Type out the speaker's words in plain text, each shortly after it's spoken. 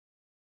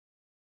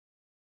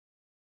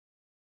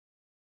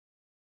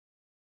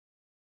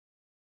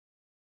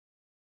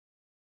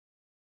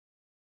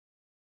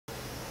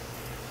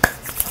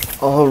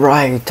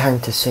Alright, time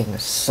to sing a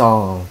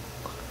song.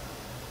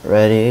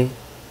 Ready?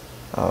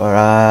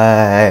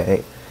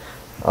 Alright.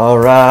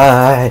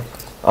 Alright.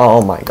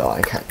 Oh my god,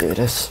 I can't do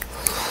this.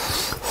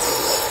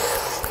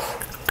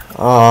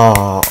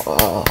 Oh.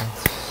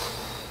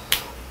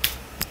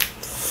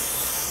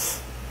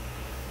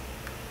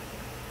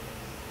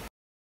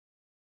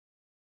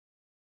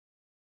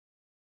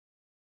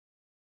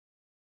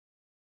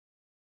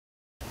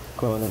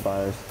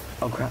 Coronavirus.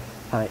 Oh crap.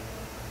 Hi.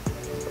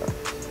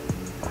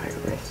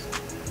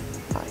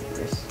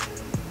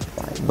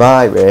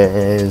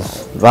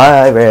 Virus.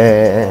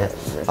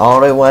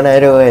 All they wanna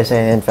do is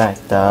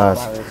infect us.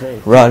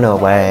 Run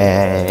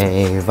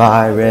away.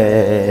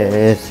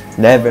 Virus.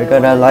 Never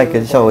gonna like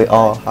it, so we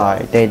all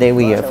hide. They think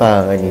we are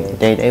funny.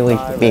 They think we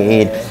should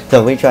beat.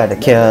 So we try to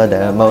kill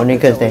them only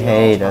cause they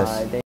hate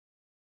us.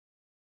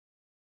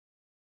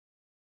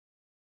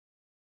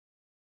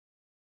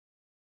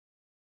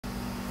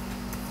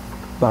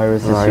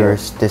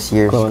 Virus this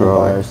year's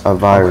growing. A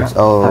virus.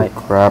 Oh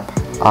crap.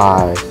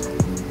 Virus.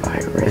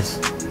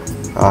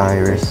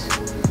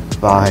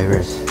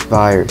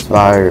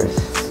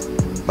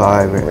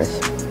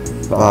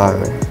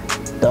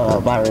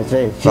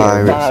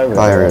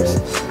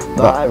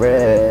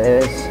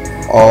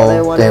 All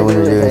they wanna do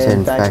is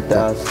infect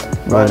us.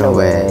 Run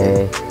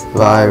away.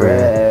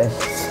 Virus.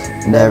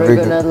 Never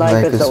gonna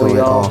like us, so we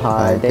all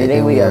hide. They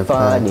think we are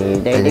funny.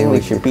 They think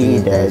we should be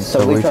dead.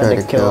 So we try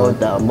to kill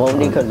them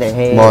only cause they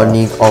hate us.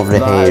 Money of the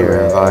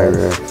hater.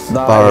 Virus.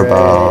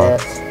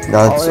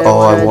 That's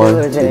all I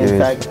want to do is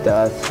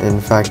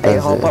infect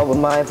us. Hop part with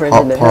my friends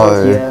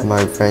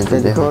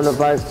in the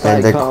house,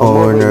 and the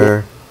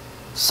corner.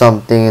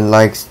 Something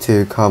likes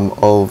to come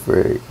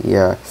over.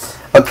 Yeah.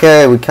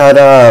 Okay, we caught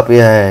up.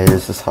 Yeah,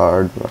 this is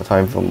hard.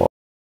 Time for more.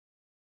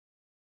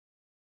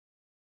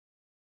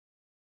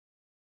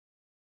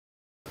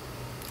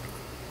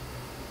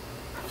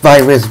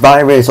 Virus,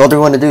 all they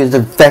want to do is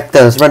infect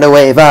us. Run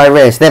away,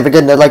 virus. Never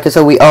gonna like us,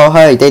 so we all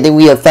hide. They think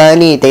we are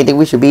funny. They think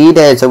we should be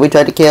dead, so we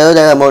try to kill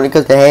them only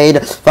cause they hate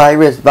us.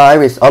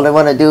 Virus, all they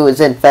want to do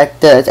is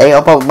infect us. Hey,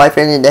 I'll pop my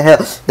friend in the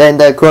hell. Then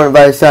the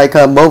coronavirus side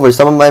come over.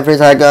 Some of my friends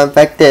had got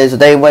infected, so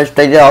they went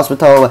straight to the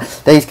hospital.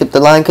 They skipped the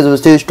line cause it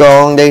was too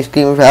strong. They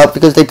screamed for help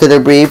because they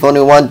couldn't breathe.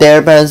 Only one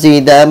their parents see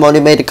them.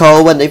 Only made a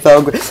call when they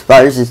felt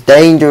virus is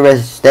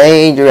dangerous.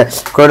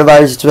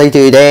 Coronavirus is way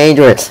too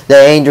dangerous.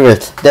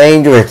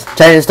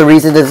 China's the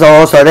reason this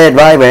all started.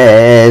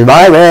 Virus.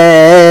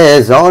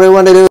 All they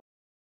want to do.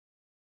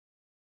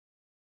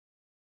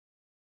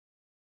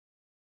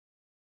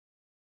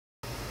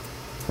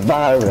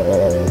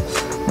 Virus.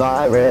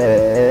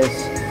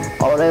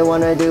 All they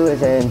want to do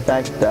is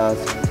infect us.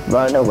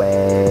 Run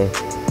away.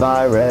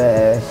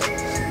 Virus.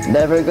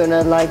 Never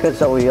gonna like us,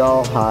 so we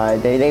all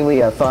hide. They think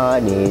we are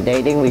funny.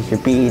 They think we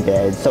should be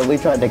dead. So we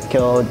try to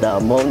kill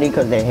them only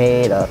cause they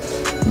hate us.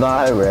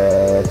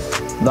 Virus.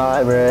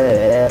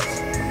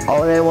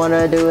 All they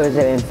wanna do is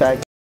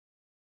infect.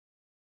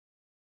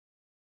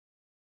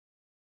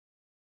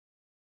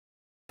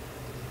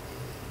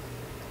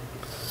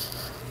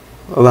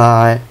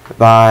 Virus.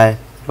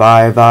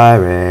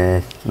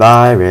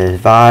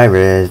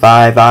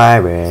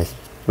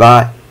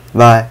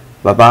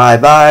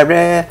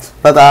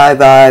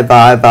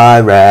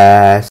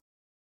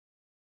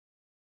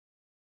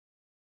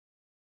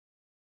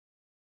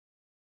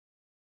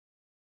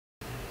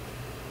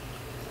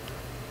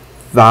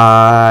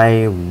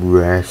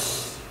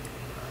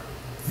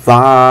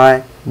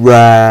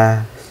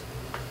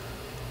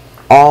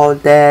 All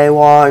they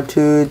want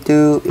to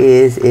do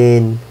is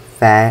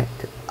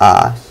infect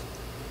us.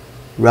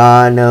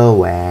 Run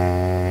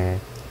away.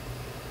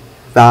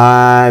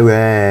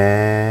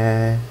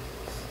 Virus.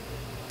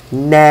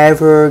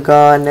 Never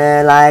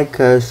gonna like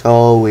us,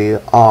 so we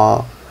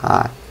all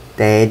hide.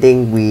 They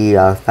think we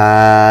are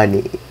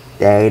funny.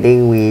 They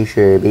think we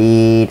should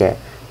be there.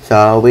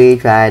 So we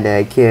try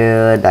to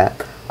kill them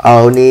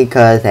only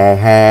cause they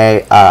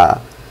hate us.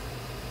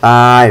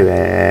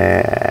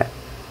 Virus.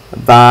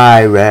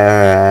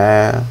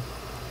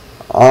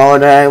 All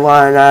they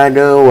wanna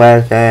do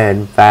is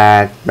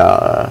infect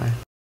us.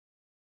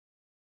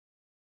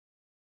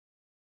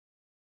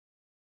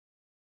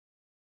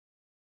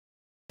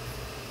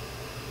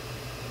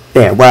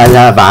 There was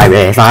a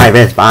virus, and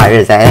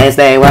his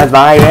name was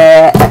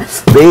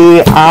virus.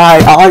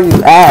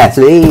 V-I-R-U-S,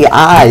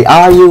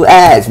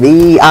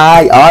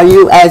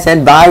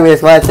 and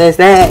virus was his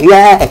name,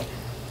 yeah.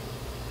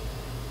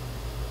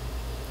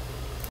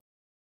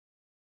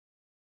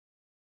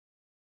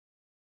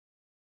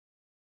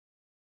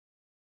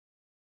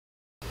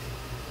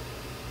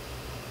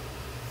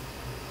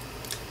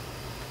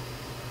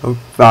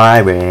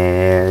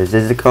 Virus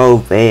is a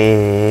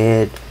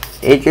COVID.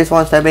 It just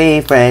wants to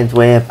be friends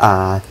with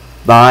us.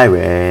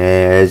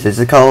 Virus is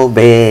a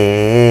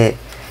COVID.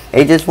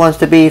 It just wants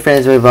to be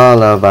friends with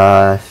all of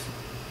us.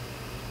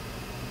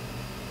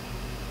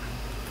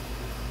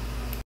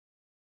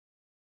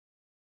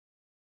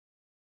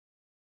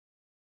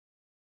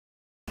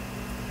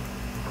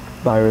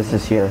 Virus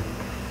is here.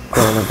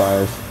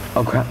 Coronavirus.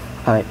 Oh crap.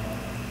 Hi.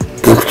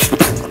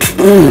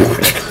 Oh,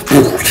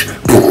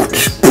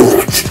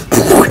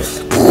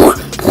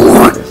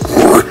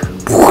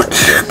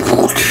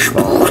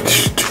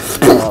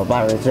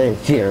 virus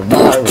is here,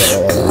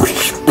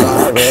 virus,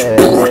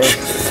 virus.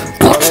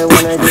 All they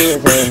wanna do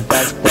is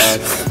infect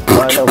us,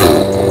 run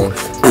away,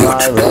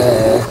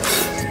 virus.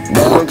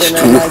 Never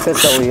gonna like us,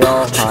 so we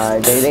all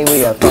hide. They think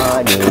we are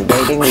funny,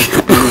 they think we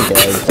should be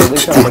dead, so we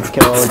try to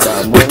kill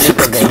them only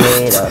because they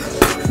hate us.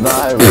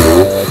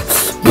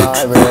 Virus,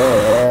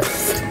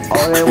 virus.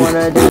 All they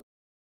wanna do.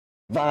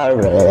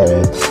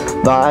 Virus,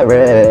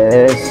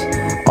 virus.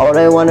 All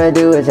they wanna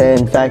do is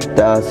infect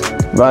us,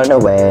 run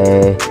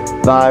away,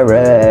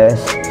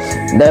 virus.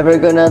 Never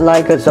gonna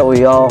like us, so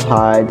we all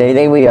hide. They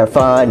think we are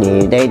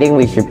funny, they think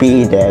we should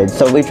be dead,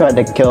 so we try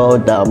to kill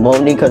them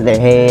only cause they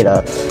hate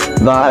us.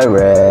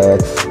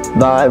 Virus,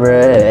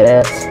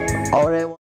 virus. All they